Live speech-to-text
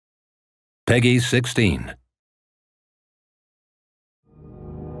Peggy 16.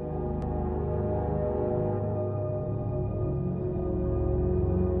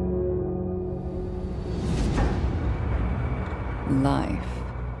 Life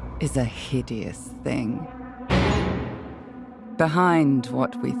is a hideous thing. Behind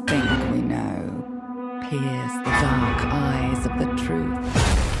what we think we know peers the dark eyes of the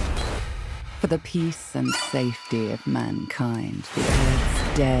truth. For the peace and safety of mankind, the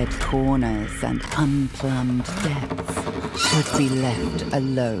earth's dead corners and unplumbed depths should be left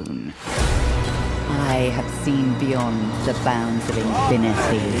alone. I have seen beyond the bounds of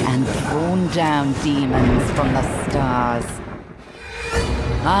infinity and drawn down demons from the stars.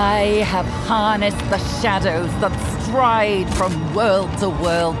 I have harnessed the shadows that stride from world to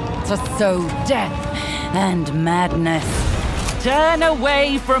world to sow death and madness. Turn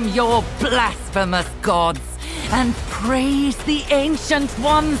away from your blasphemous gods and praise the ancient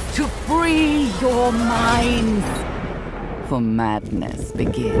ones to free your minds. For madness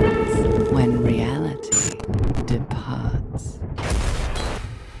begins when reality departs.